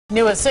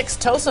New at 6,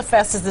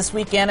 TosaFest is this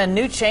weekend, and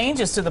new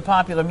changes to the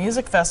popular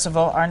music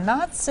festival are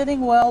not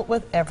sitting well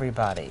with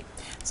everybody.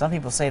 Some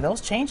people say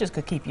those changes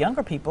could keep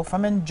younger people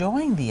from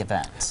enjoying the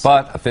event.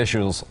 But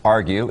officials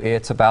argue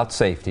it's about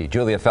safety.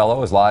 Julia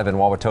Fellow is live in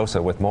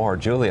Wauwatosa with more.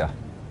 Julia.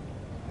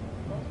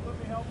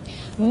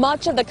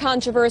 Much of the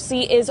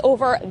controversy is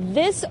over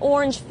this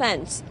orange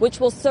fence, which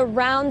will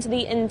surround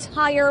the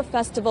entire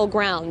festival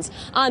grounds.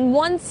 On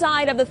one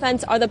side of the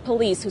fence are the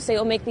police, who say it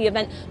will make the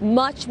event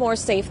much more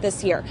safe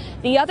this year.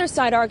 The other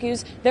side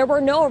argues there were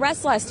no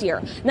arrests last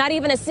year, not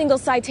even a single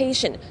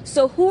citation.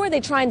 So who are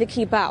they trying to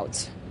keep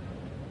out?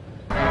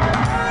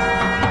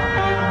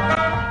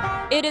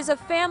 It is a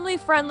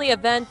family-friendly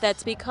event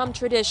that's become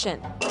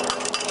tradition.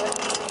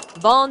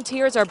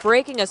 Volunteers are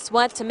breaking a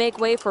sweat to make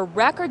way for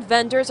record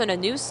vendors on a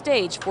new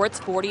stage for its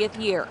 40th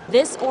year.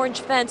 This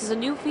orange fence is a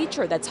new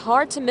feature that's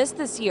hard to miss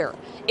this year.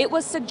 It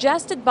was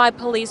suggested by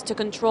police to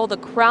control the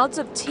crowds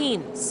of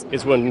teens.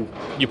 It's when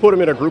you put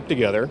them in a group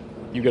together,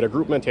 you get a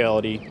group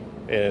mentality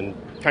and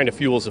kind of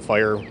fuels the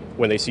fire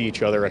when they see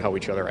each other and how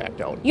each other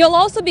act out. You'll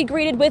also be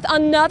greeted with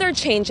another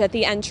change at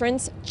the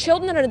entrance.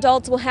 Children and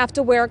adults will have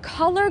to wear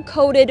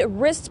color-coded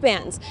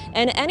wristbands,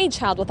 and any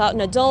child without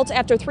an adult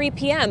after 3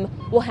 p.m.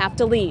 will have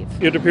to leave.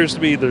 It appears to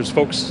be there's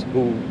folks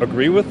who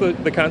agree with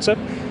the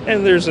concept,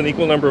 and there's an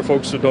equal number of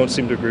folks who don't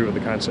seem to agree with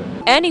the concept.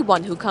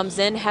 Anyone who comes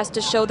in has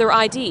to show their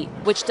ID,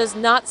 which does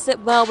not sit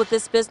well with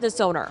this business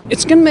owner.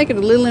 It's going to make it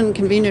a little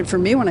inconvenient for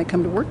me when I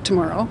come to work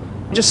tomorrow.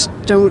 I just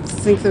don't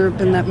think there have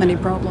been that many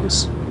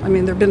problems. I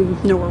mean, there have been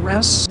no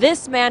arrests.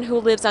 This man who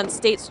lives on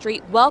State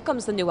Street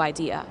welcomes the new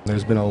idea.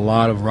 There's been a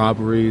lot of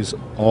robberies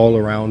all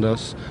around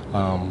us.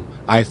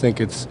 I think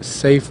it's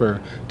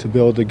safer to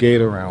build a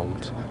gate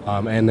around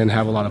and then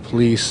have a lot of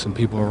police and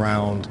people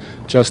around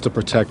just to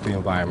protect the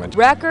environment.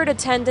 Record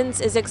attendance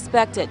is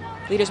expected.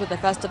 Leaders with the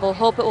festival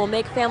hope it will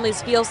make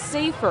families feel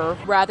safer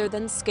rather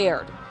than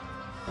scared.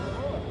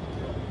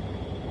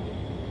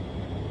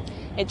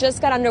 It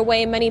just got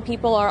underway. Many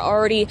people are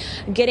already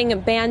getting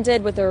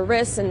banded with their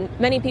wrists, and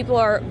many people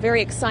are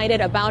very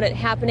excited about it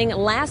happening.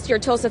 Last year,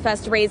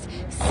 TosaFest raised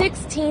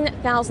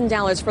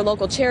 $16,000 for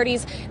local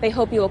charities. They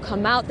hope you will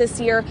come out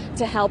this year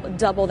to help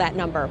double that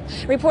number.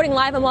 Reporting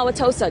live in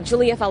Wauwatosa,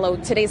 Julia Fellow,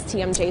 today's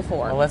TMJ4.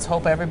 Well, let's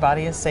hope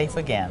everybody is safe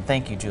again.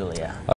 Thank you, Julia.